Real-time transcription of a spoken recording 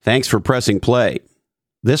Thanks for pressing play.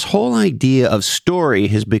 This whole idea of story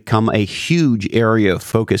has become a huge area of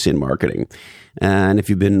focus in marketing. And if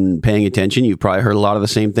you've been paying attention, you've probably heard a lot of the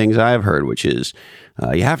same things I've heard, which is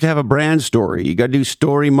you have to have a brand story. You got to do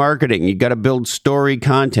story marketing. You got to build story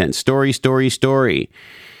content, story.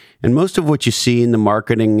 And most of what you see in the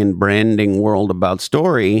marketing and branding world about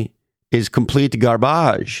story is complete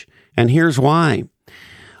garbage. And here's why.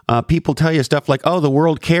 People tell you stuff like, oh, the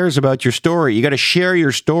world cares about your story. You got to share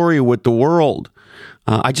your story with the world.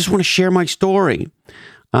 I just want to share my story.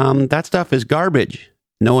 That stuff is garbage.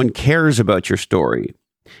 No one cares about your story.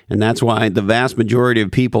 And that's why the vast majority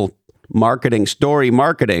of people marketing story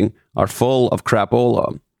marketing are full of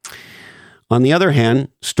crapola. On the other hand,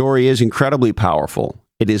 story is incredibly powerful.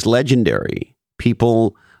 It is legendary.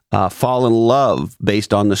 People fall in love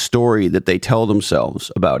based on the story that they tell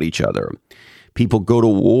themselves about each other. People go to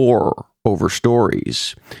war over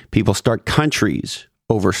stories. People start countries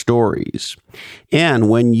over stories. And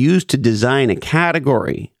when used to design a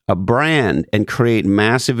category, a brand, and create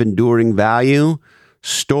massive enduring value,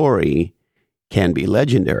 story can be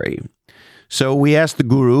legendary. So we asked the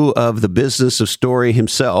guru of the business of story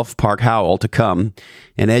himself, Park Howell, to come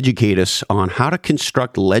and educate us on how to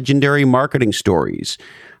construct legendary marketing stories,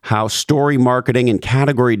 how story marketing and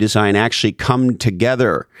category design actually come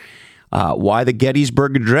together, why the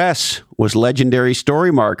Gettysburg Address was legendary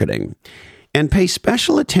story marketing, and pay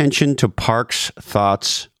special attention to Park's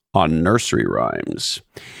thoughts on nursery rhymes.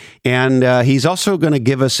 And he's also going to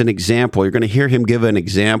give us an example. You're going to hear him give an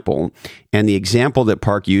example. And the example that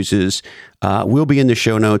Park uses will be in the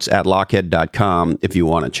show notes at lochhead.com if you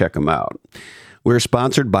want to check them out. We're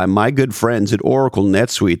sponsored by my good friends at Oracle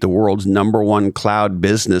NetSuite, the world's #1 cloud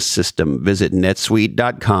business system. Visit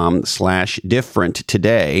netsuite.com/different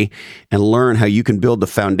today and learn how you can build the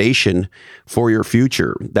foundation for your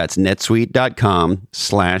future. That's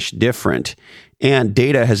netsuite.com/different. And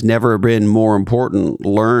data has never been more important.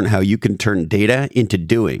 Learn how you can turn data into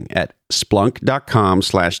doing at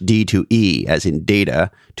splunk.com/D2E, as in data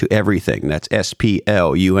to everything. That's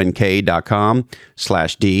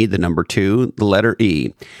SPLUNK.com/D, the number 2, the letter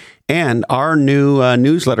E. And our new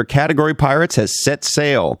newsletter, Category Pirates, has set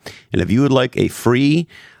sail. And if you would like a free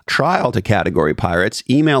trial to Category Pirates,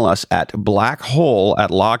 email us at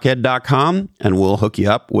blackhole@lochhead.com and we'll hook you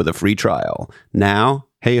up with a free trial. Now,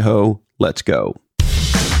 hey ho, let's go.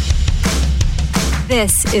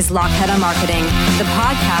 This is Lochhead on Marketing, the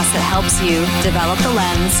podcast that helps you develop the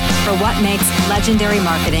lens for what makes legendary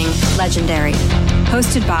marketing legendary.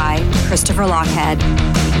 Hosted by Christopher Lochhead,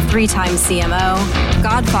 3-time CMO,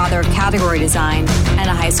 godfather of category design, and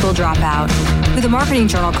a high school dropout, who the Marketing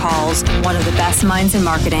Journal calls one of the best minds in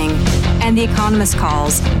marketing, and The Economist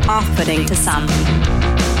calls off-putting to some.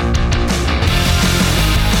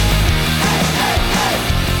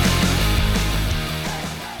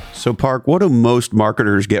 So, Park, what do most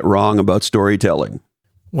marketers get wrong about storytelling?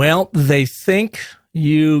 Well, they think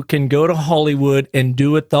you can go to Hollywood and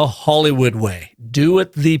do it the Hollywood way, do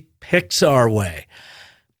it the Pixar way.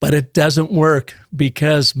 But it doesn't work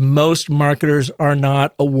because most marketers are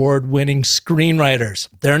not award-winning screenwriters.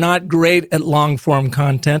 They're not great at long-form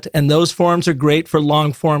content, and those forms are great for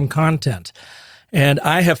long-form content. And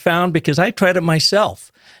I have found, because I tried it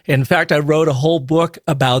myself, in fact, I wrote a whole book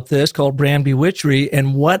about this called Brand Bewitchery,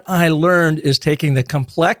 and what I learned is taking the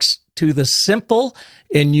complex to the simple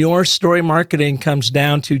in your story marketing comes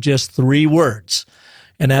down to just 3 words.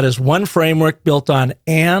 And that is one framework built on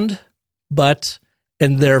and, but,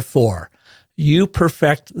 and therefore. You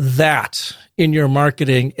perfect that in your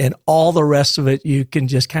marketing, and all the rest of it you can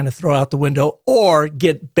just kind of throw out the window or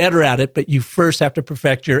get better at it, but you first have to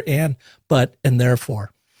perfect your and, but, and therefore.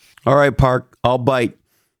 All right, Park, I'll bite.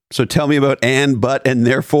 So tell me about and, but, and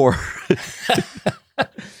therefore.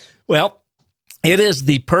 Well, it is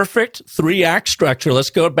the perfect 3-act structure. Let's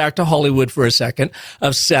go back to Hollywood for a second,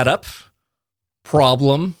 of setup,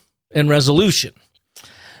 problem, and resolution.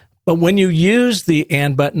 But when you use the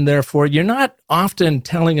and, but, and therefore, you're not often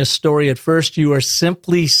telling a story at first. You are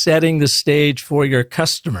simply setting the stage for your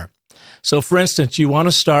customer. So, for instance, you want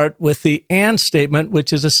to start with the and statement,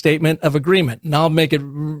 which is a statement of agreement. And I'll make it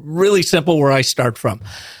really simple where I start from.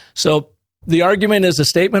 So the argument is a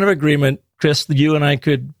statement of agreement, Chris, that you and I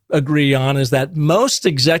could agree on, is that most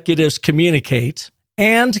executives communicate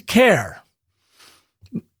and care.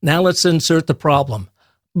 Now let's insert the problem,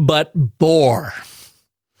 but bore.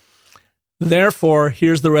 Therefore,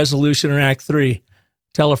 here's the resolution in Act 3.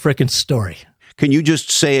 Tell a frickin' story. Can you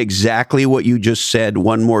just say exactly what you just said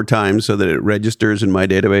one more time so that it registers in my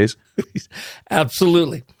database?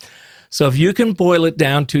 Absolutely. So if you can boil it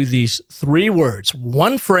down to these 3 words,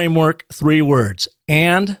 one framework, 3 words,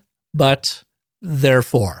 and, but,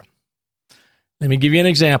 therefore. Let me give you an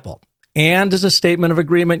example. And is a statement of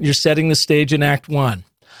agreement. You're setting the stage in Act 1.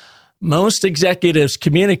 Most executives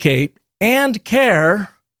communicate and care.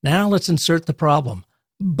 Now let's insert the problem.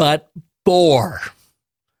 But bore.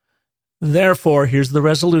 Therefore, here's the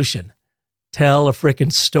resolution. Tell a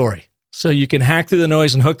frickin' story so you can hack through the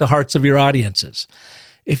noise and hook the hearts of your audiences.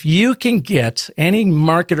 If you can get any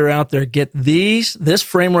marketer out there, get this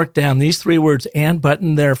framework down, these 3 words, and, but,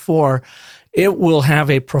 and, therefore, it will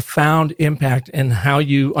have a profound impact on how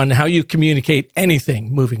you communicate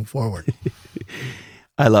anything moving forward.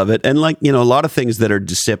 I love it. And a lot of things that are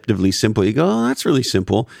deceptively simple, you go, oh, that's really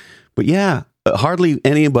simple. But yeah, hardly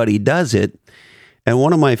anybody does it. And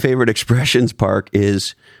one of my favorite expressions, Park,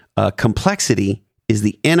 is complexity is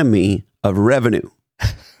the enemy of revenue.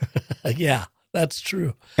 Yeah, that's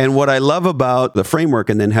true. And what I love about the framework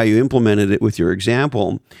and then how you implemented it with your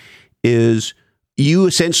example is you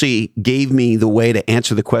essentially gave me the way to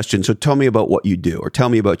answer the question. So tell me about what you do or tell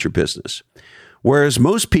me about your business. Whereas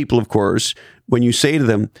most people, of course, when you say to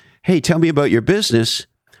them, hey, tell me about your business,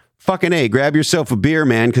 fucking A, grab yourself a beer,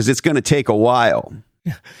 man, because it's going to take a while.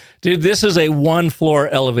 Dude, this is a 1-floor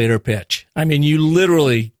elevator pitch. I mean, you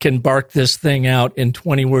literally can bark this thing out in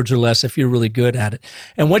 20 words or less if you're really good at it.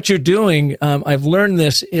 And what you're doing, I've learned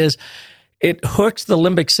this, is it hooks the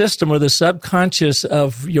limbic system or the subconscious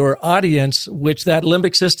of your audience, which that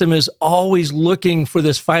limbic system is always looking for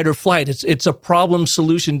this fight or flight. It's a problem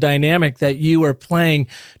solution dynamic that you are playing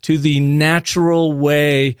to the natural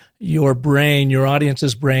way your brain, your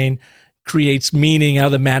audience's brain, creates meaning out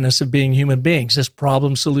of the madness of being human beings, this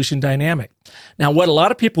problem solution dynamic. Now, what a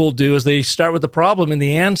lot of people will do is they start with the problem in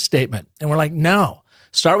the and statement. And we're like, no,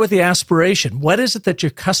 start with the aspiration. What is it that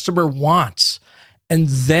your customer wants? And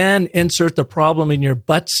then insert the problem in your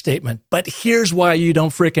but statement. But here's why you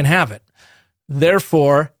don't freaking have it.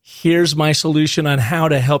 Therefore, here's my solution on how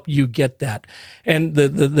to help you get that. And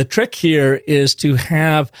the trick here is to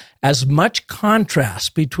have as much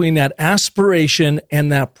contrast between that aspiration and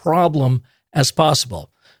that problem as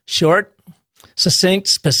possible. Short, succinct,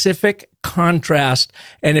 specific contrast.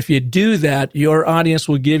 And if you do that, your audience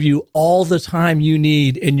will give you all the time you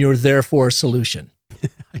need in your therefore solution.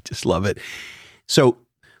 I just love it. So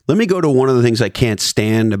let me go to one of the things I can't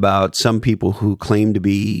stand about some people who claim to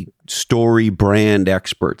be story brand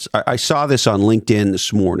experts. I saw this on LinkedIn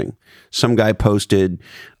this morning. Some guy posted,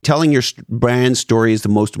 telling your brand story is the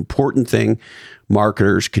most important thing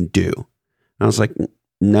marketers can do. And I was like,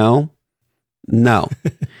 no,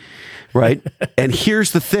 right? And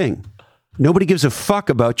here's the thing. Nobody gives a fuck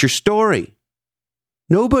about your story.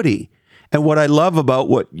 Nobody. And what I love about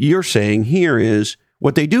what you're saying here is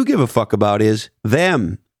what they do give a fuck about is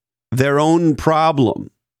them. Their own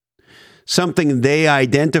problem, something they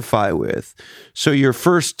identify with. So your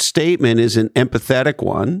first statement is an empathetic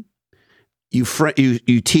one. You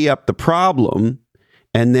tee up the problem,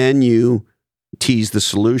 and then you tease the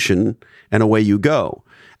solution, and away you go.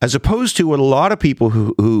 As opposed to what a lot of people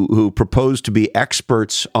who propose to be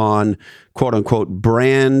experts on quote unquote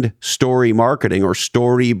brand story marketing or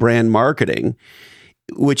story brand marketing,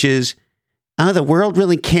 which is, oh, the world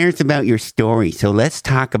really cares about your story, so let's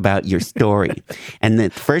talk about your story. And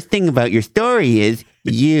the first thing about your story is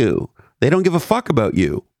you. They don't give a fuck about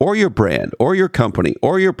you or your brand or your company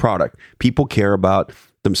or your product. People care about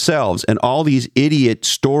themselves. And all these idiot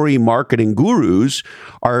story marketing gurus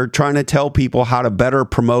are trying to tell people how to better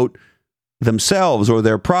promote themselves or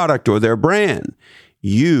their product or their brand.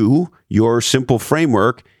 Your simple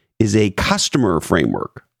framework is a customer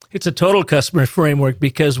framework. It's a total customer framework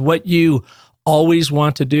because what you always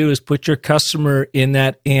want to do is put your customer in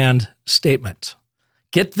that and statement.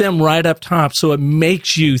 Get them right up top so it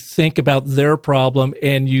makes you think about their problem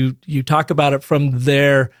and you talk about it from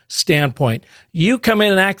their standpoint. You come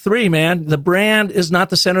in Act 3, man. The brand is not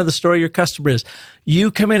the center of the story, your customer is.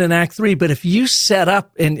 You come in Act 3, but if you set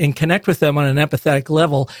up and connect with them on an empathetic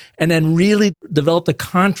level and then really develop the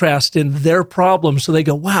contrast in their problem so they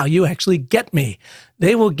go, wow, you actually get me.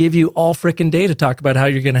 They will give you all frickin' day to talk about how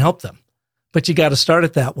you're going to help them. But you got to start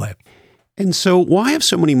it that way. And so why have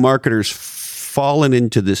so many marketers fallen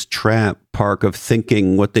into this trap, Park, of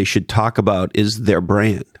thinking what they should talk about is their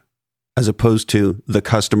brand as opposed to the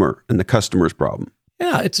customer and the customer's problem?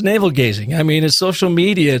 Yeah, it's navel gazing. I mean, it's social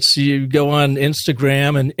media. It's you go on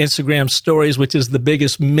Instagram and Instagram stories, which is the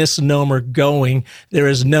biggest misnomer going. There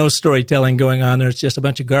is no storytelling going on there. It's just a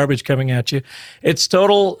bunch of garbage coming at you. It's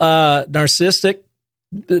total narcissistic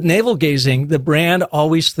navel gazing. The brand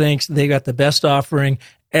always thinks they got the best offering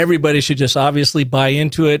everybody should just obviously buy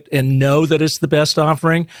into it and know that it's the best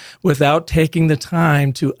offering without taking the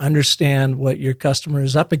time to understand what your customer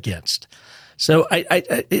is up against. So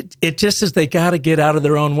it just is, they got to get out of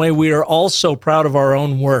their own way. We are all so proud of our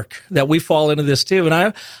own work that we fall into this too.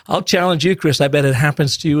 And I'll challenge you, Chris. I bet it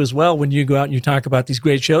happens to you as well when you go out and you talk about these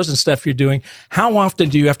great shows and stuff you're doing. How often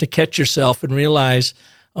do you have to catch yourself and realize,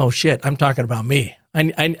 oh shit, I'm talking about me.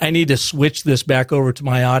 I need to switch this back over to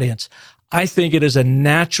my audience. I think it is a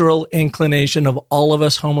natural inclination of all of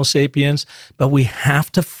us Homo sapiens, but we have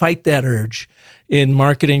to fight that urge in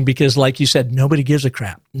marketing because, like you said, nobody gives a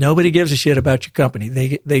crap. Nobody gives a shit about your company.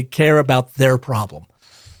 They care about their problem.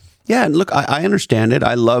 Yeah, and look, I understand it.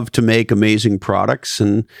 I love to make amazing products,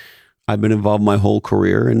 and I've been involved my whole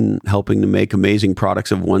career in helping to make amazing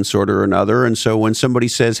products of one sort or another. And so when somebody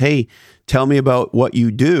says, hey, tell me about what you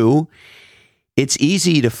do, it's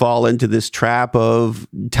easy to fall into this trap of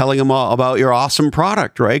telling them all about your awesome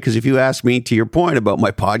product, right? Because if you ask me, to your point, about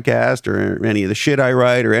my podcast or any of the shit I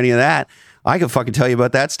write or any of that, I can fucking tell you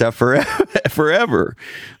about that stuff forever.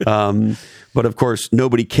 But of course,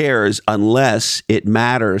 nobody cares unless it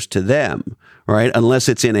matters to them, right? Unless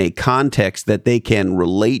it's in a context that they can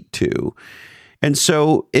relate to. And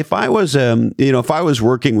so if I was, if I was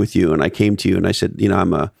working with you and I came to you and I said,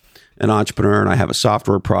 I'm an entrepreneur and I have a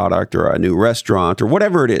software product or a new restaurant or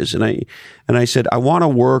whatever it is. And I said, I want to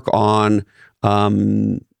work on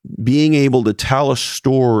being able to tell a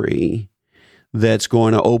story that's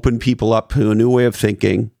going to open people up to a new way of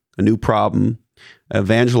thinking, a new problem,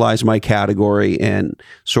 evangelize my category, and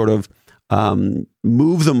sort of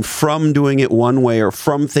move them from doing it one way or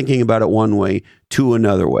from thinking about it one way to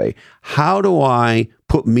another way. How do I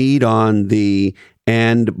put meat on the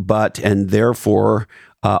but, and therefore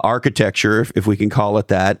architecture, if we can call it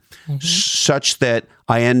that, such that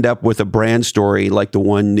I end up with a brand story like the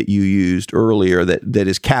one that you used earlier that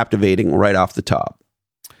is captivating right off the top?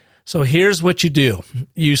 So here's what you do.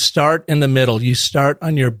 You start in the middle. You start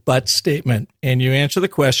on your but statement and you answer the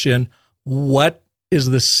question, what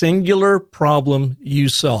is the singular problem you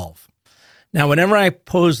solve? Now, whenever I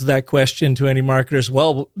pose that question to any marketers,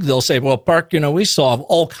 well, they'll say, well, Park, we solve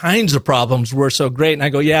all kinds of problems. We're so great. And I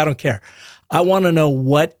go, yeah, I don't care. I want to know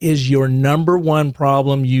what is your number one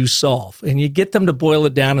problem you solve. And you get them to boil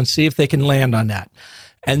it down and see if they can land on that.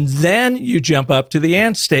 And then you jump up to the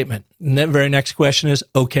and statement. And the very next question is,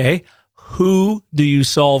 okay, who do you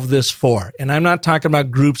solve this for? And I'm not talking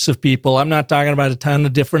about groups of people. I'm not talking about a ton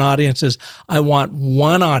of different audiences. I want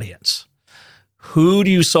one audience. Who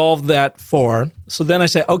do you solve that for? So then I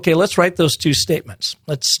say, okay, let's write those two statements.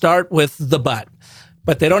 Let's start with the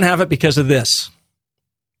but they don't have it because of this.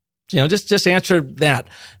 Just answer that.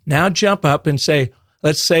 Now jump up and say,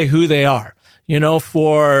 let's say who they are.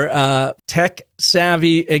 For tech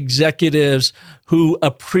savvy executives who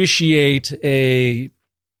appreciate a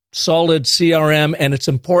solid CRM and it's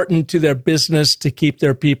important to their business to keep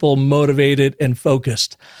their people motivated and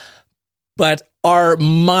focused, but are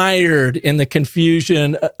mired in the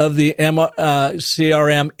confusion of the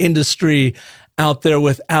CRM industry out there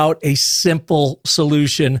without a simple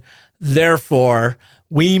solution. Therefore,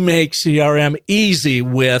 we make CRM easy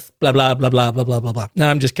with blah, blah, blah, blah, blah, blah, blah, blah. Now,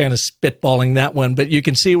 I'm just kind of spitballing that one, but you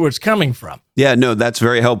can see where it's coming from. Yeah, no, that's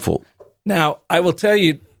very helpful. Now, I will tell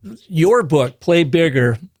you, your book, Play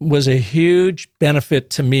Bigger, was a huge benefit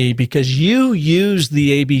to me because you used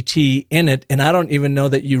the ABT in it, and I don't even know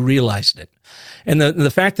that you realized it. And the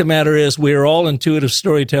fact of the matter is we're all intuitive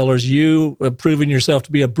storytellers. You have proven yourself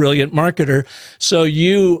to be a brilliant marketer, so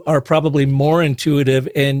you are probably more intuitive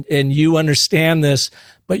and you understand this,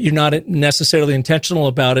 but you're not necessarily intentional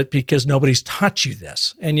about it because nobody's taught you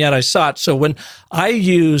this. And yet I saw it. So when I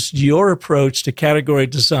used your approach to category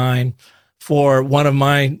design for one of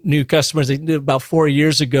my new customers about 4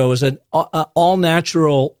 years ago as an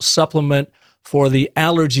all-natural supplement for the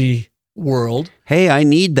allergy world. Hey, I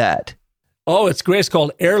need that. Oh, it's great. It's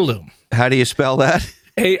called Heirloom. How do you spell that?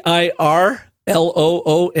 AIRLOOM.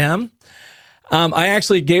 I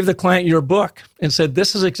actually gave the client your book and said,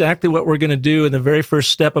 this is exactly what we're going to do in the very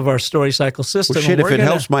first step of our story cycle system. Well, shit, if it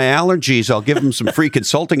helps my allergies, I'll give them some free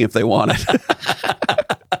consulting if they want it.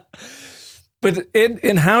 But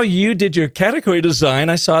in how you did your category design,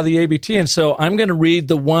 I saw the ABT. And so I'm going to read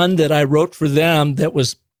the one that I wrote for them that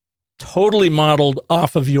was totally modeled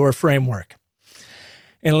off of your framework.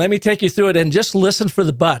 And let me take you through it and just listen for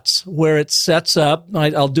the buts where it sets up.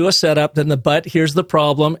 I'll do a setup, then the but, here's the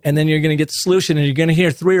problem, and then you're going to get the solution. And you're going to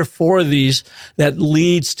hear 3 or 4 of these that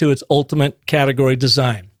leads to its ultimate category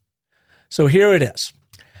design. So here it is.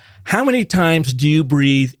 How many times do you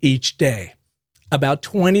breathe each day? About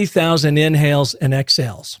 20,000 inhales and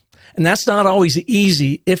exhales. And that's not always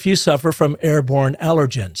easy if you suffer from airborne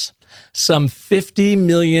allergens. Some 50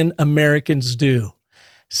 million Americans do,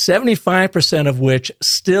 75% of which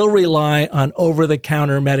still rely on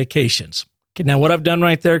over-the-counter medications. Okay, now what I've done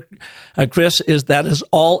right there, Chris, is that is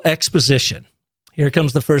all exposition. Here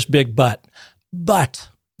comes the first big but. But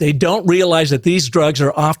they don't realize that these drugs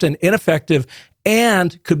are often ineffective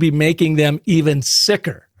and could be making them even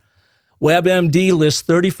sicker. WebMD lists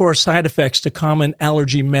 34 side effects to common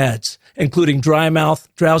allergy meds, including dry mouth,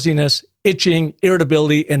 drowsiness, itching,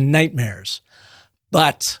 irritability, and nightmares.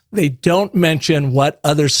 But they don't mention what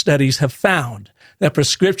other studies have found, that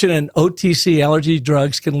prescription and OTC allergy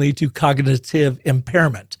drugs can lead to cognitive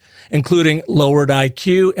impairment, including lowered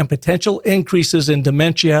IQ and potential increases in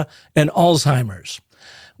dementia and Alzheimer's.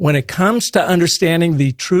 When it comes to understanding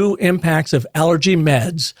the true impacts of allergy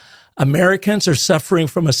meds, Americans are suffering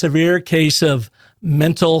from a severe case of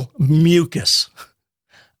mental mucus.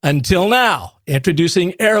 Until now,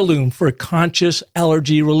 introducing Heirloom for conscious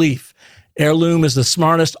allergy relief. Heirloom is the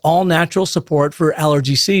smartest all-natural support for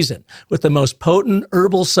allergy season, with the most potent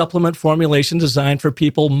herbal supplement formulation designed for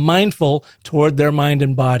people mindful toward their mind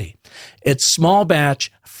and body. It's small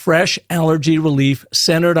batch, fresh allergy relief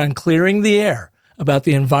centered on clearing the air about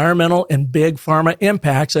the environmental and big pharma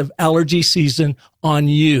impacts of allergy season on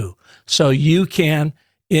you, so you can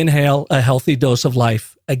inhale a healthy dose of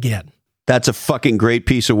life again. That's a fucking great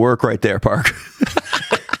piece of work right there, Park.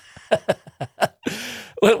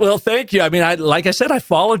 Well, thank you. I mean, like I said, I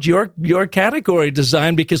followed your category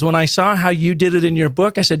design because when I saw how you did it in your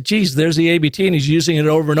book, I said, geez, there's the ABT and he's using it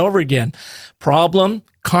over and over again. Problem,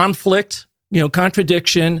 conflict,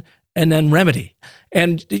 contradiction, and then remedy.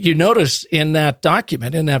 And you notice in that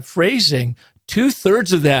document, in that phrasing,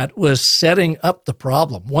 2/3 of that was setting up the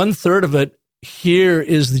problem. 1/3 of it, here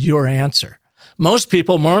is your answer. Most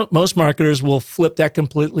people, most marketers will flip that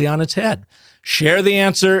completely on its head. Share the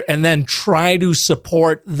answer and then try to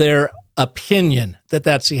support their opinion that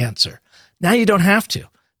that's the answer. Now you don't have to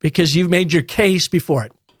because you've made your case before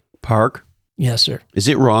it. Park? Yes, sir. Is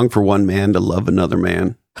it wrong for one man to love another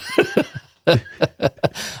man?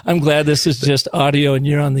 I'm glad this is just audio and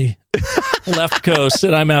you're on the left coast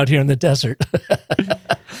and I'm out here in the desert.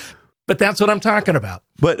 But that's what I'm talking about.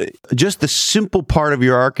 But just the simple part of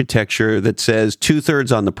your architecture that says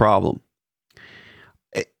 2/3 on the problem.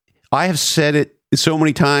 I have said it so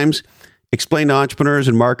many times, explain to entrepreneurs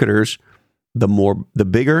and marketers, the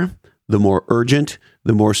bigger, the more urgent,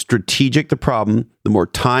 the more strategic the problem, the more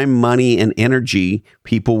time, money, and energy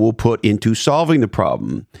people will put into solving the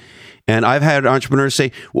problem. And I've had entrepreneurs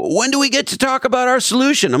say, well, when do we get to talk about our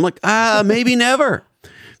solution? I'm like, maybe never.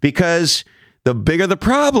 Because the bigger the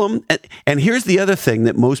problem, and here's the other thing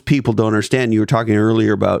that most people don't understand. You were talking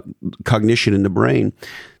earlier about cognition in the brain.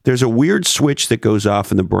 There's a weird switch that goes off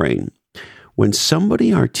in the brain. When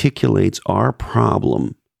somebody articulates our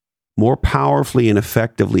problem more powerfully and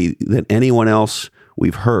effectively than anyone else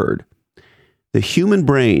we've heard, the human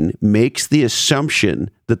brain makes the assumption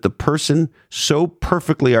that the person so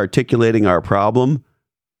perfectly articulating our problem,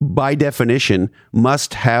 by definition,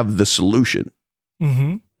 must have the solution.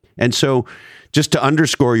 Mm-hmm. And so, just to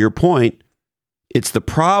underscore your point, it's the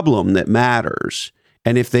problem that matters.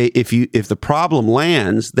 And if the problem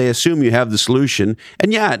lands, they assume you have the solution.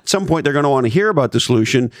 And yeah, at some point they're going to want to hear about the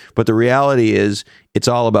solution, but the reality is it's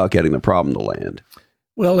all about getting the problem to land.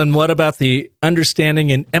 Well, and what about the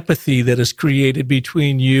understanding and empathy that is created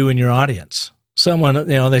between you and your audience? Someone,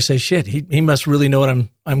 they say, shit, he must really know what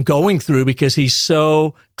I'm going through because he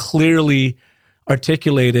so clearly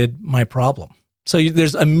articulated my problem. So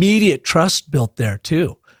there's immediate trust built there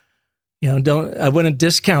too. I wouldn't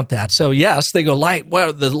discount that. So yes, they go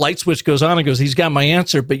the light switch goes on and goes, he's got my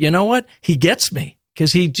answer. But you know what? He gets me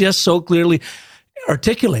because he just so clearly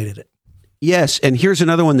articulated it. Yes. And here's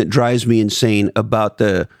another one that drives me insane about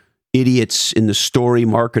the idiots in the story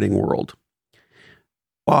marketing world.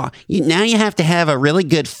 Now you have to have a really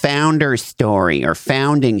good founder story or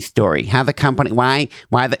founding story. How the company,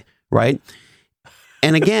 right?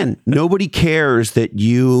 And again, nobody cares that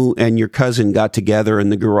you and your cousin got together in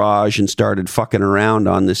the garage and started fucking around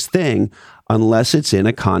on this thing unless it's in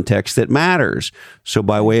a context that matters. So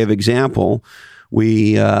by way of example,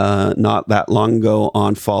 we, not that long ago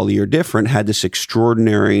on Follow Your Different, had this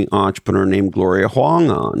extraordinary entrepreneur named Gloria Huang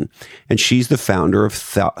on. And she's the founder of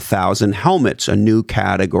 1,000 Helmets, a new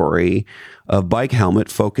category of bike helmet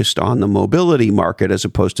focused on the mobility market as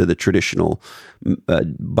opposed to the traditional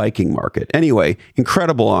biking market. Anyway,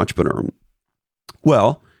 incredible entrepreneur.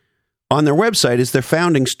 Well, on their website is their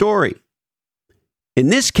founding story. In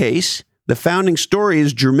this case, the founding story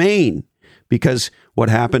is germane because what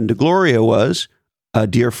happened to Gloria was a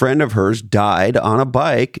dear friend of hers died on a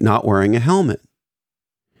bike not wearing a helmet.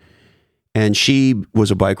 And she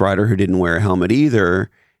was a bike rider who didn't wear a helmet either.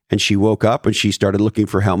 And she woke up and she started looking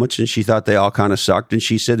for helmets and she thought they all kind of sucked. And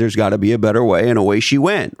she said, there's got to be a better way. And away she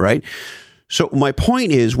went, right? So my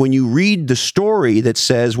point is, when you read the story that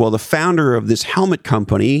says, well, the founder of this helmet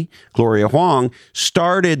company, Gloria Huang,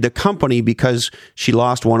 started the company because she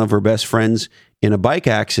lost one of her best friends in a bike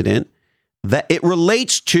accident, that it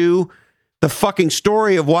relates to the fucking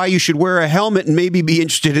story of why you should wear a helmet and maybe be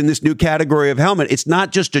interested in this new category of helmet. It's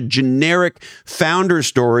not just a generic founder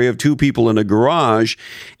story of two people in a garage.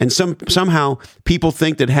 And somehow people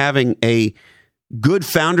think that having a good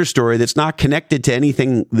founder story that's not connected to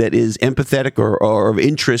anything that is empathetic or of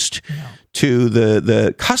interest to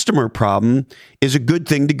the customer problem is a good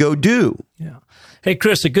thing to go do. Yeah. Hey,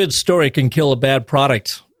 Chris, a good story can kill a bad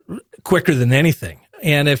product quicker than anything.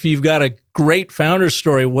 And if you've got a great founder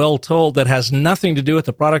story well told that has nothing to do with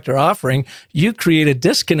the product you're offering, you create a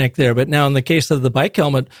disconnect there. But now in the case of the bike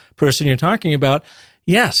helmet person you're talking about,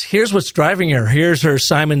 yes, here's what's driving her. Here's her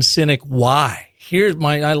Simon Sinek why.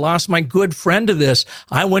 I lost my good friend to this.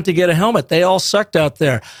 I went to get a helmet. They all sucked out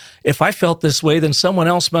there. If I felt this way, then someone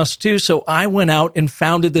else must too. So I went out and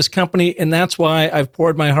founded this company. And that's why I've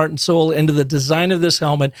poured my heart and soul into the design of this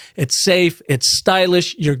helmet. It's safe. It's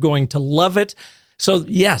stylish. You're going to love it. So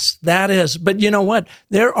yes, that is. But you know what?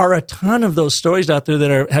 There are a ton of those stories out there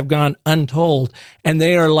that have gone untold, and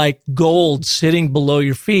they are like gold sitting below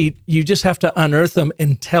your feet. You just have to unearth them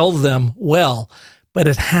and tell them well. But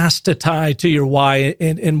it has to tie to your why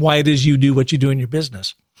and why it is you do what you do in your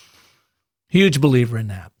business. Huge believer in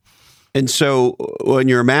that. And so when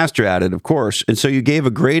you're a master at it, of course. And so you gave a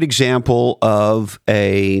great example of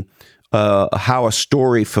how a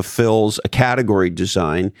story fulfills a category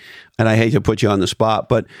design. And I hate to put you on the spot,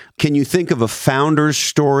 but can you think of a founder's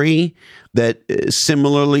story that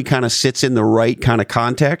similarly kind of sits in the right kind of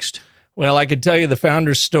context? Well, I could tell you the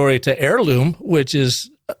founder's story to Heirloom, which is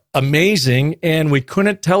amazing. And we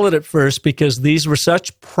couldn't tell it at first because these were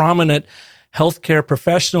such prominent healthcare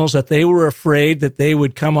professionals that they were afraid that they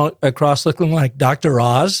would come across looking like Dr.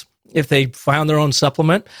 Oz if they found their own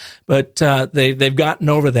supplement. But they've gotten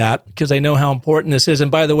over that because they know how important this is.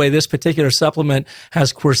 And by the way, this particular supplement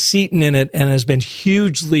has quercetin in it and has been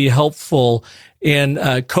hugely helpful in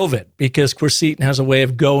COVID because quercetin has a way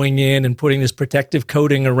of going in and putting this protective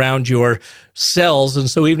coating around your cells. And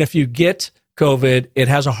so even if you get COVID, it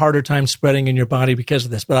has a harder time spreading in your body because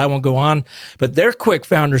of this, but I won't go on. But their quick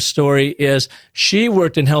founder story is she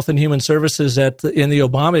worked in Health and Human Services in the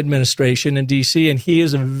Obama administration in DC, and he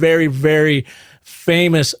is a very, very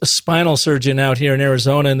famous spinal surgeon out here in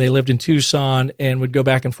Arizona, and they lived in Tucson and would go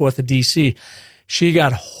back and forth to DC. She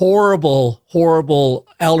got horrible, horrible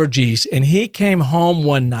allergies, and he came home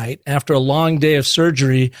one night after a long day of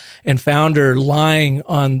surgery and found her lying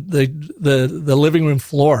on the living room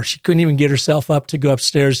floor. She couldn't even get herself up to go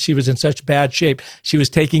upstairs. She was in such bad shape. She was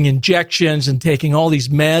taking injections and taking all these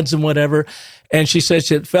meds and whatever, and she said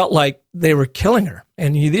it felt like they were killing her.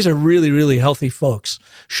 And these are really, really healthy folks.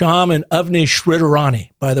 Sham and Avni Shridharani,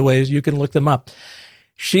 by the way, you can look them up.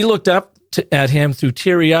 She looked up at him through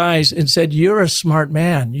teary eyes and said, "You're a smart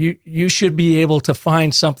man. You should be able to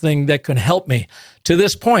find something that can help me." To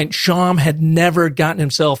this point, Sham had never gotten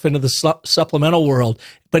himself into the supplemental world,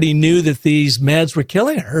 but he knew that these meds were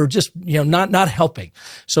killing her, or just not helping.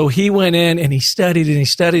 So he went in and he studied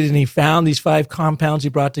and he found these 5 compounds he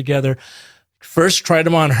brought together. First tried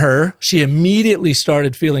them on her. She immediately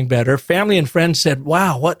started feeling better. Family and friends said,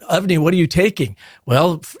 "Wow, Avni, what are you taking?"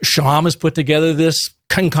 Well, Sham has put together this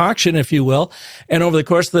concoction, if you will. And over the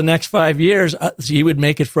course of the next 5 years, he would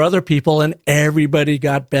make it for other people, and everybody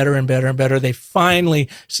got better and better and better. They finally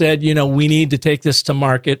said, we need to take this to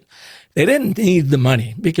market. They didn't need the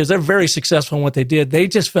money because they're very successful in what they did. They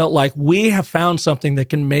just felt like we have found something that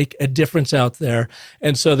can make a difference out there.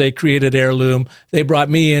 And so they created Heirloom. They brought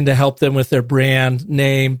me in to help them with their brand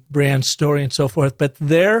name, brand story, and so forth. But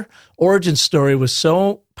their origin story was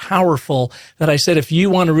so powerful that I said, if you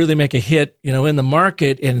want to really make a hit, in the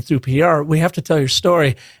market and through PR, we have to tell your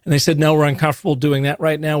story. And they said, no, we're uncomfortable doing that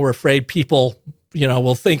right now. We're afraid people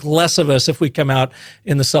will think less of us if we come out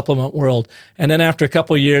in the supplement world. And then after a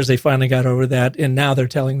couple of years, they finally got over that, and now they're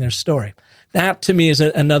telling their story. That, to me, is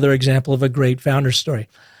another example of a great founder story.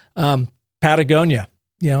 Patagonia,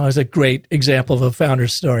 is a great example of a founder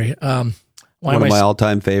story. One of my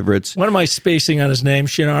all-time favorites. What am I spacing on his name?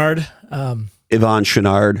 Chouinard? Yvon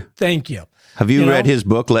Chouinard. Thank you. Have you read his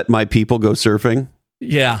book, Let My People Go Surfing?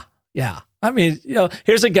 Yeah. I mean,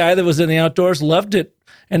 here's a guy that was in the outdoors, loved it.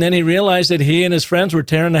 And then he realized that he and his friends were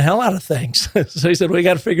tearing the hell out of things. So he said, we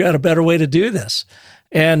got to figure out a better way to do this.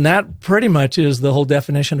 And that pretty much is the whole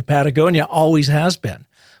definition of Patagonia, always has been.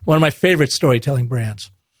 One of my favorite storytelling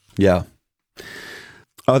brands. Yeah.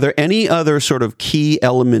 Are there any other sort of key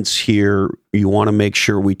elements here you want to make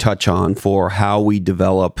sure we touch on for how we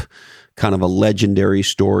develop kind of a legendary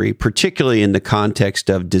story, particularly in the context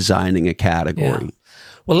of designing a category? Yeah.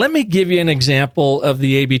 Well, let me give you an example of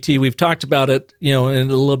the ABT. We've talked about it, in a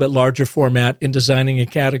little bit larger format in designing a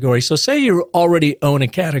category. So say you already own a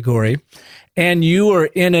category and you are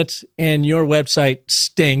in it and your website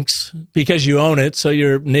stinks because you own it. So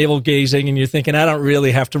you're navel gazing and you're thinking, I don't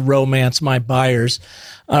really have to romance my buyers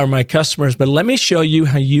or my customers, but let me show you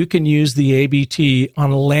how you can use the ABT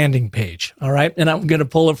on a landing page. All right. And I'm going to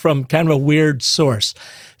pull it from kind of a weird source.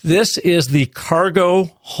 This is the cargo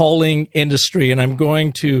hauling industry, and I'm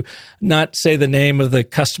going to not say the name of the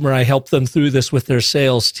customer. I helped them through this with their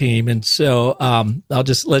sales team, and so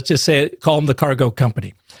let's just say it, call them the cargo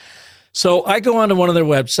company. So I go onto one of their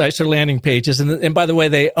websites, their landing pages, and by the way,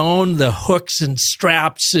 they own the hooks and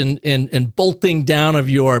straps and bolting down of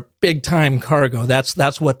your big time cargo.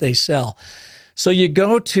 That's what they sell. So you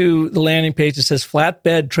go to the landing page that says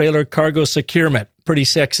flatbed trailer cargo securement. Pretty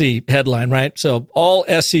sexy headline, right? So all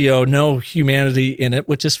SEO, no humanity in it,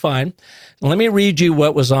 which is fine. Let me read you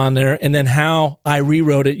what was on there and then how I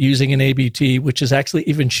rewrote it using an ABT, which is actually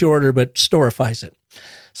even shorter, but storifies it.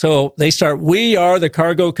 So they start, we are the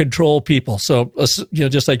cargo control people. So,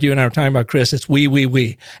 just like you and I were talking about, Chris, it's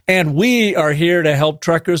we. And we are here to help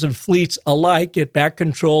truckers and fleets alike get back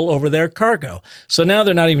control over their cargo. So now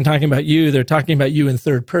they're not even talking about you. They're talking about you in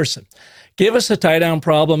third person. Give us a tie-down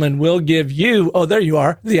problem and we'll give you, there you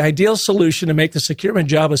are, the ideal solution to make the securement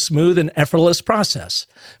job a smooth and effortless process.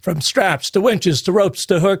 From straps to winches to ropes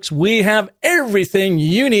to hooks, we have everything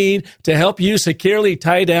you need to help you securely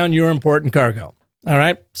tie down your important cargo. All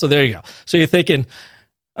right? So there you go. So you're thinking,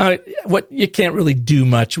 you can't really do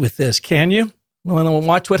much with this, can you? Well,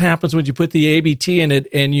 watch what happens when you put the ABT in it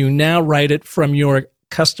and you now write it from your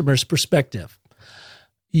customer's perspective.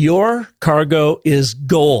 Your cargo is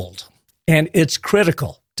gold. And it's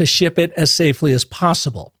critical to ship it as safely as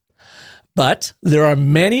possible. But there are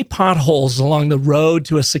many potholes along the road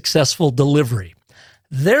to a successful delivery.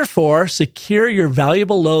 Therefore, secure your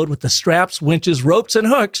valuable load with the straps, winches, ropes, and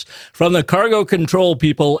hooks from the cargo control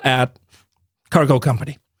people at Cargo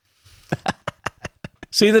Company.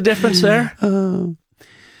 See the difference there?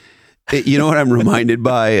 You know what I'm reminded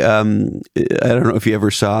by? I don't know if you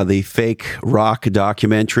ever saw the fake rock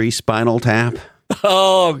documentary, Spinal Tap.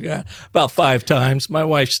 Oh, God. About 5 times. My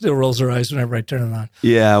wife still rolls her eyes whenever I turn it on.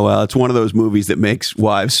 Yeah, well, it's one of those movies that makes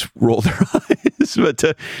wives roll their eyes.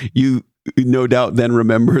 But you no doubt then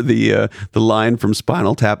remember the line from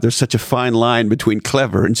Spinal Tap. There's such a fine line between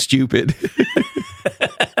clever and stupid.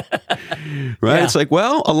 Right? Yeah. It's like,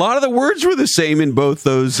 well, a lot of the words were the same in both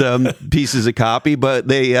those pieces of copy, but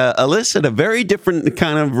they elicit a very different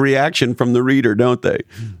kind of reaction from the reader, don't they?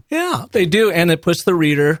 Yeah, they do. And it puts the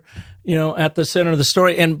reader at the center of the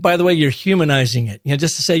story. And by the way, you're humanizing it.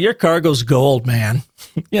 Just to say your cargo's gold, man.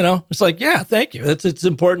 It's like, yeah, thank you. It's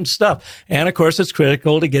important stuff. And of course, it's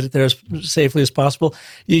critical to get it there as safely as possible.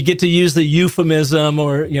 You get to use the euphemism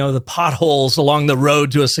or, the potholes along the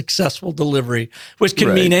road to a successful delivery, which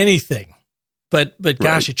can mean anything. But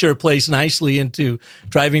gosh, it sure plays nicely into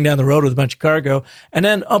driving down the road with a bunch of cargo. And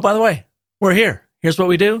then, by the way, we're here. Here's what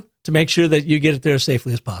we do to make sure that you get it there as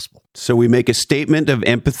safely as possible. So we make a statement of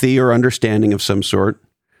empathy or understanding of some sort,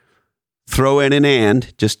 throw in an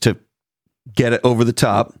and just to get it over the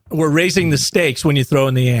top. We're raising the stakes when you throw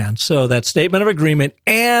in the and. So that statement of agreement,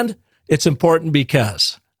 and it's important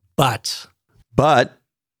because, but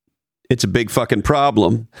it's a big fucking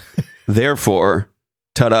problem. Therefore,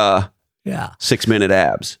 ta-da. Yeah. 6-minute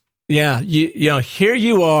abs. Yeah. Here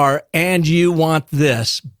you are and you want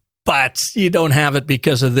this, but you don't have it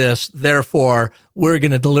because of this. Therefore, we're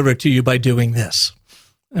going to deliver it to you by doing this.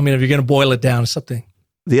 I mean, if you're going to boil it down to something.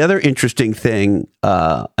 The other interesting thing,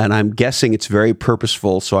 and I'm guessing it's very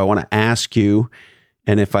purposeful, so I want to ask you,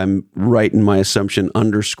 and if I'm right in my assumption,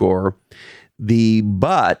 underscore, the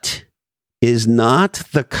but is not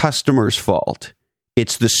the customer's fault.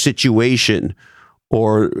 It's the situation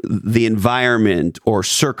or the environment or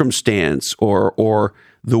circumstance or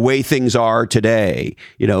the way things are today,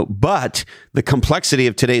 but the complexity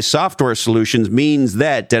of today's software solutions means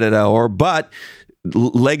that or but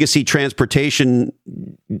legacy transportation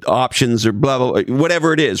options or blah, blah, blah,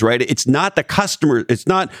 whatever it is, right? It's not the customer. It's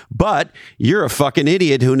not, but you're a fucking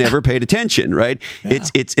idiot who never paid attention, right? Yeah.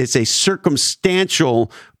 It's a circumstantial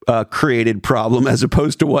created problem as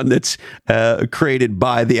opposed to one that's created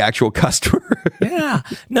by the actual customer. Yeah.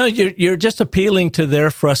 No, you're just appealing to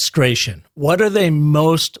their frustration. What are they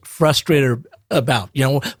most frustrated about?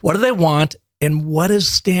 What do they want, and what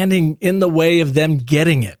is standing in the way of them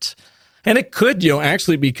getting it? And it could,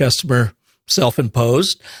 actually be customer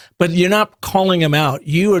self-imposed, but you're not calling them out.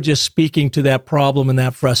 You are just speaking to that problem and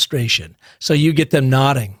that frustration. So you get them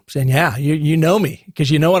nodding, saying, yeah, you know me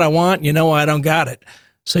because you know what I want. You know why I don't got it.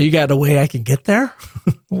 So you got a way I can get there?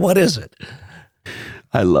 What is it?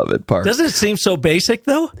 I love it, Park. Doesn't it seem so basic,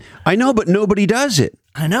 though? I know, but nobody does it.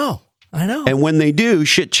 I know. And when they do,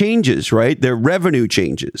 shit changes, right? Their revenue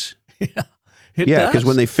changes. Yeah, because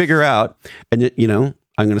when they figure out, and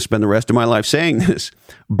I'm going to spend the rest of my life saying this,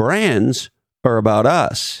 brands are about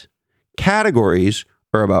us. Categories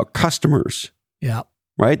are about customers. Yeah.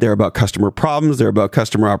 Right? They're about customer problems. They're about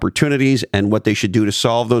customer opportunities and what they should do to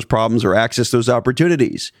solve those problems or access those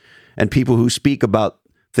opportunities. And people who speak about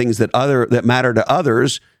things that matter to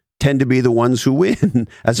others tend to be the ones who win,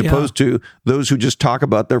 as opposed to those who just talk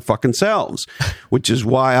about their fucking selves, which is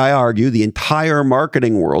why I argue the entire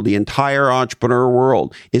marketing world, the entire entrepreneur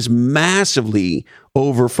world is massively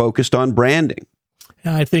over-focused on branding.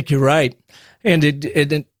 Yeah, I think you're right. And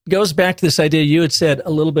it goes back to this idea you had said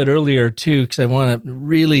a little bit earlier, too, because I want to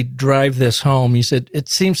really drive this home. You said it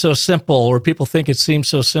seems so simple, or people think it seems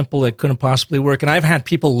so simple it couldn't possibly work. And I've had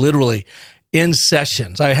people literally in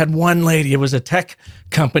sessions. I had one lady, it was a tech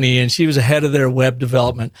company, and she was the head of their web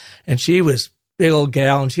development, and she was a big old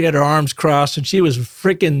gal, and she had her arms crossed, and she was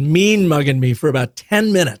freaking mean mugging me for about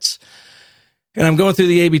 10 minutes. And I'm going through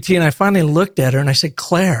the ABT, and I finally looked at her, and I said,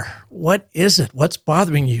 Claire, what is it? What's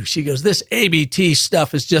bothering you? She goes, this ABT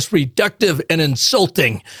stuff is just reductive and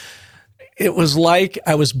insulting. It was like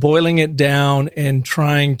I was boiling it down and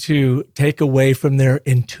trying to take away from their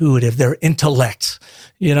intuitive, their intellect,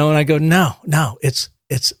 and I go, no, it's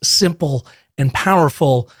simple and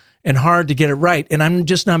powerful and hard to get it right. And I'm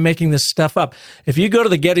just not making this stuff up. If you go to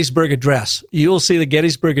the Gettysburg Address, you will see the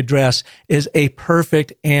Gettysburg Address is a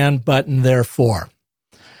perfect and button therefore.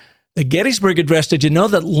 The Gettysburg Address, did you know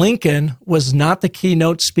that Lincoln was not the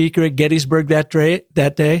keynote speaker at Gettysburg that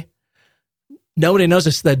day? Nobody knows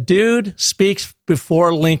this. The dude speaks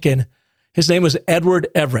before Lincoln. His name was Edward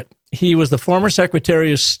Everett. He was the former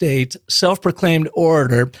Secretary of State, self-proclaimed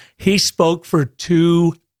orator. He spoke for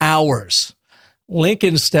 2 hours.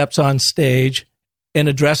 Lincoln steps on stage and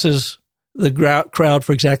addresses the crowd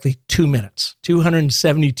for exactly 2 minutes,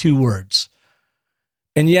 272 words.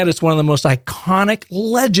 And yet it's one of the most iconic,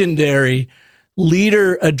 legendary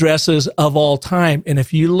leader addresses of all time. And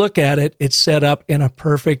if you look at it, it's set up in a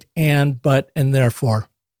perfect and, but, and therefore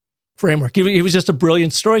framework. He was just a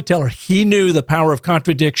brilliant storyteller. He knew the power of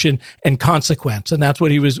contradiction and consequence, and that's what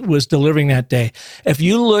he was delivering that day. If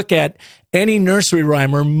you look at any nursery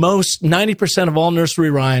rhymer, 90% of all nursery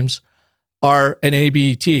rhymes are an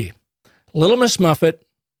ABT. Little Miss Muffet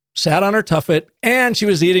sat on her tuffet, and she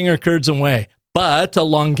was eating her curds and whey. But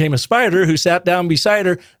along came a spider who sat down beside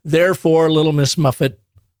her. Therefore, Little Miss Muffet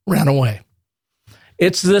ran away.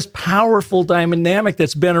 It's this powerful dynamic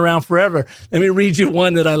that's been around forever. Let me read you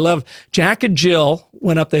one that I love. Jack and Jill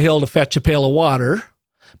went up the hill to fetch a pail of water,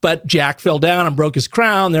 but Jack fell down and broke his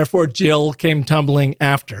crown. Therefore, Jill came tumbling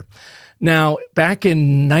after. Now, back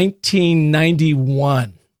in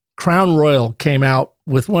 1991, Crown Royal came out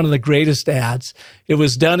with one of the greatest ads. It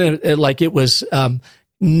was done like it was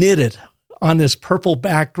knitted on this purple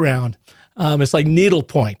background. It's like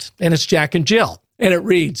needlepoint, and it's Jack and Jill. And it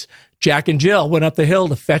reads, Jack and Jill went up the hill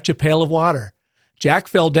to fetch a pail of water. Jack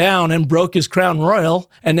fell down and broke his crown royal,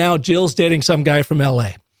 and now Jill's dating some guy from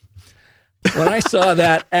L.A. When I saw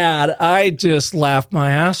that ad, I just laughed my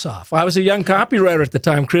ass off. I was a young copywriter at the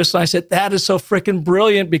time, Chris, and I said, that is so freaking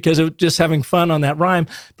brilliant because it was just having fun on that rhyme.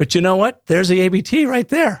 But you know what? There's the ABT right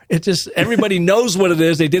there. It just, everybody knows what it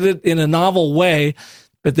is. They did it in a novel way,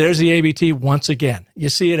 but there's the ABT once again. You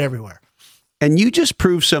see it everywhere. And you just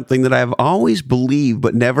proved something that I've always believed,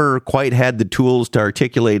 but never quite had the tools to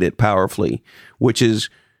articulate it powerfully, which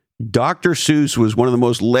is Dr. Seuss was one of the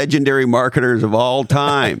most legendary marketers of all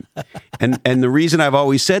time. And the reason I've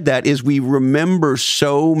always said that is we remember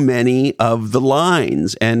so many of the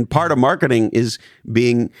lines, and part of marketing is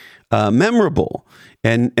being memorable.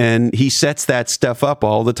 And he sets that stuff up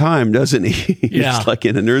all the time, doesn't he? Yeah. It's like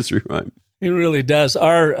in a nursery rhyme. He really does.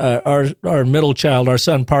 Our middle child, our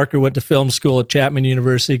son Parker, went to film school at Chapman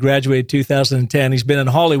University, graduated 2010. He's been in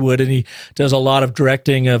Hollywood, and he does a lot of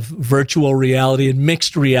directing of virtual reality and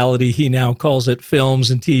mixed reality. He now calls it films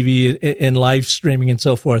and TV and live streaming and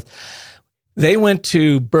so forth. They went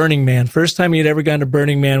to Burning Man, first time he had ever gone to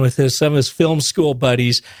Burning Man with some of his film school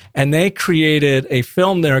buddies, and they created a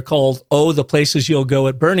film there called Oh, the Places You'll Go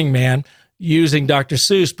at Burning Man, using Dr.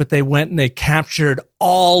 Seuss, but they went and they captured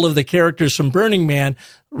all of the characters from Burning Man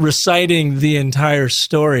reciting the entire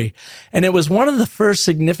story. And it was one of the first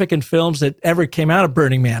significant films that ever came out of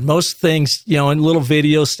Burning Man. Most things, in little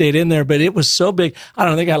videos stayed in there, but it was so big. I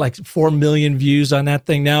don't know, they got like 4 million views on that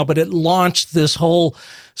thing now, but it launched this whole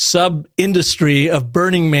sub-industry of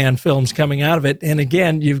Burning Man films coming out of it. And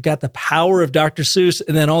again, you've got the power of Dr. Seuss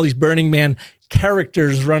and then all these Burning Man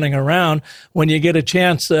characters running around. When you get a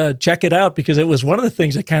chance, check it out, because it was one of the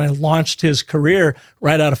things that kind of launched his career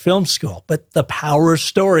right out of film school. But the power of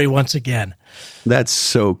story, once again. That's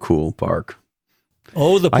so cool, Park.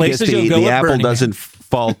 Oh, the places you'll go. The apple doesn't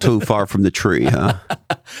fall too far from the tree, huh?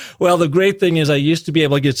 Well, the great thing is I used to be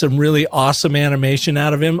able to get some really awesome animation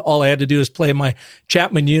out of him. All I had to do is play my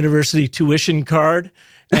Chapman University tuition card.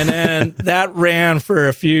 And then that ran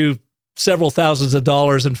for several thousands of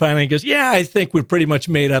dollars, and finally he goes, yeah, I think we're pretty much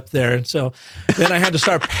made up there. And so then I had to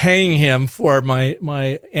start paying him for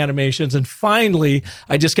my animations. And finally,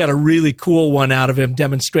 I just got a really cool one out of him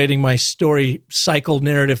demonstrating my story cycle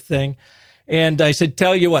narrative thing. And I said,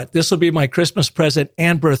 tell you what, this will be my Christmas present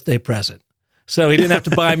and birthday present. So he didn't have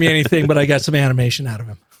to buy me anything, but I got some animation out of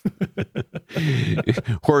him.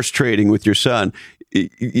 Horse trading with your son.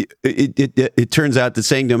 It turns out that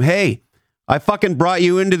saying to him, hey, I fucking brought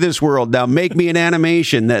you into this world. Now make me an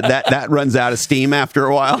animation. That runs out of steam after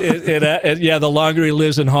a while. Yeah, the longer he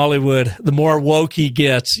lives in Hollywood, the more woke he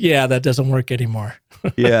gets. Yeah, that doesn't work anymore.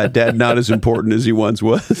 Yeah, Dad, not as important as he once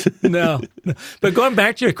was. No. But going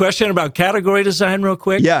back to your question about category design real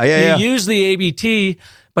quick. Yeah. You use the ABT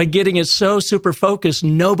by getting it so super focused,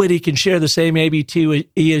 nobody can share the same ABT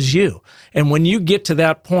as you. And when you get to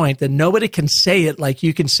that point that nobody can say it like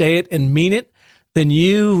you can say it and mean it, then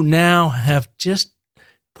you now have just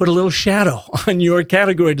put a little shadow on your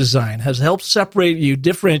category design, has helped separate you,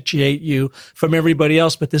 differentiate you from everybody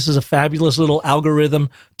else. But this is a fabulous little algorithm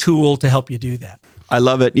tool to help you do that. I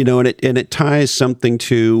love it, and it ties something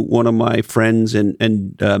to one of my friends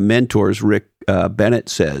and mentors, Rick Bennett,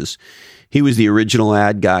 says. He was the original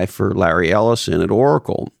ad guy for Larry Ellison at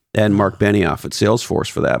Oracle and Mark Benioff at Salesforce,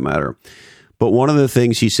 for that matter. But one of the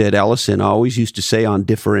things he said Ellison always used to say on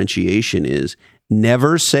differentiation is,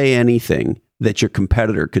 never say anything that your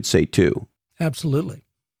competitor could say too. Absolutely.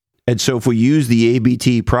 And so if we use the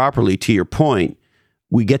ABT properly, to your point,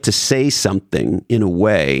 we get to say something in a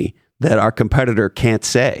way that our competitor can't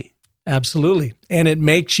say. Absolutely. And it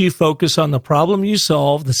makes you focus on the problem you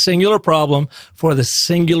solve, the singular problem for the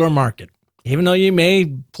singular market. Even though you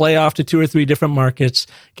may play off to 2 or 3 different markets,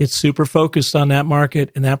 get super focused on that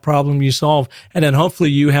market and that problem you solve. And then hopefully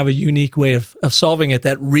you have a unique way of solving it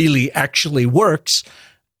that really actually works.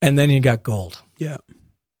 And then you got gold. Yeah.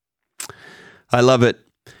 I love it.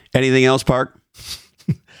 Anything else, Park?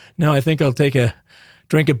 No, I think I'll take a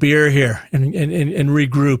drink of beer here and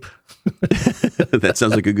regroup. That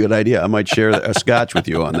sounds like a good idea. I might share a scotch with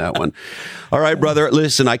you on that one. All right, brother.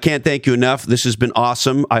 Listen, I can't thank you enough. This has been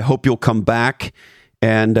awesome. I hope you'll come back.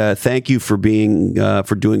 And thank you for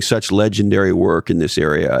doing such legendary work in this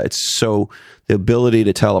area. It's so, the ability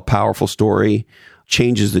to tell a powerful story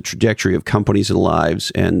changes the trajectory of companies and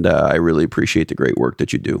lives. And I really appreciate the great work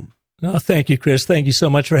that you do. No, thank you, Chris. Thank you so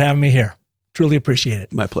much for having me here. Truly appreciate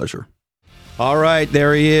it. My pleasure. All right,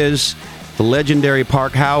 there he is. The legendary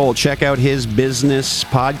Park Howell. Check out his business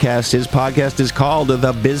podcast. His podcast is called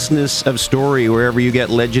The Business of Story, wherever you get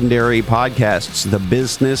legendary podcasts. The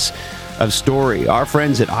Business of Story. Our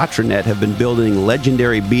friends at Atranet have been building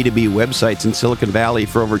legendary B2B websites in Silicon Valley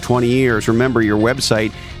for over 20 years. Remember, your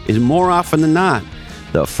website is more often than not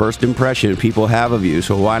the first impression people have of you,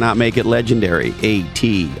 so why not make it legendary?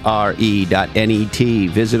 atre.net.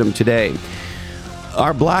 Visit them today.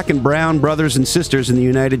 Our black and brown brothers and sisters in the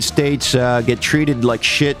United States get treated like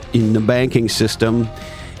shit in the banking system.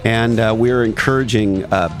 And we're encouraging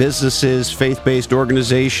businesses, faith-based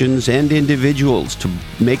organizations, and individuals to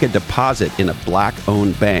make a deposit in a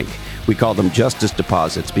black-owned bank. We call them justice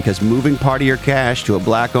deposits because moving part of your cash to a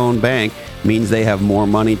black-owned bank means they have more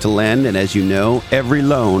money to lend. And as you know, every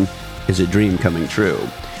loan is a dream coming true.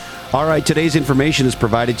 All right, today's information is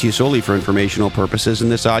provided to you solely for informational purposes, and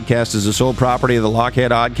this oddcast is the sole property of the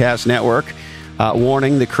Lochhead Oddcast Network.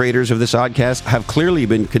 Warning, the creators of this oddcast have clearly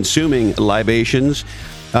been consuming libations.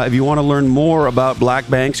 If you want to learn more about black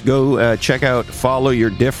banks, go check out Follow Your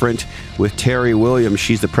Different with Terry Williams.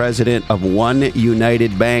 She's the president of One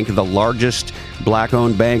United Bank, the largest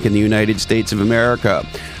black-owned bank in the United States of America.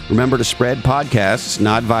 Remember to spread podcasts,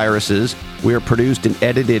 not viruses. We are produced and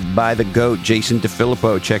edited by the GOAT, Jason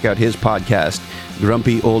DeFilippo. Check out his podcast,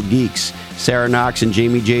 Grumpy Old Geeks. Sarah Knox and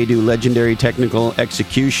Jamie J do legendary technical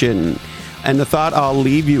execution. And the thought I'll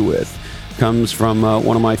leave you with comes from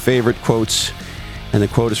one of my favorite quotes. And the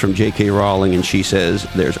quote is from J.K. Rowling, and she says,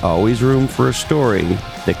 "There's always room for a story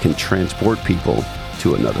that can transport people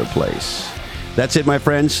to another place." That's it, my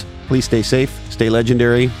friends. Please stay safe, stay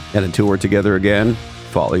legendary, and until we're together again,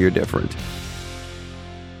 follow your different.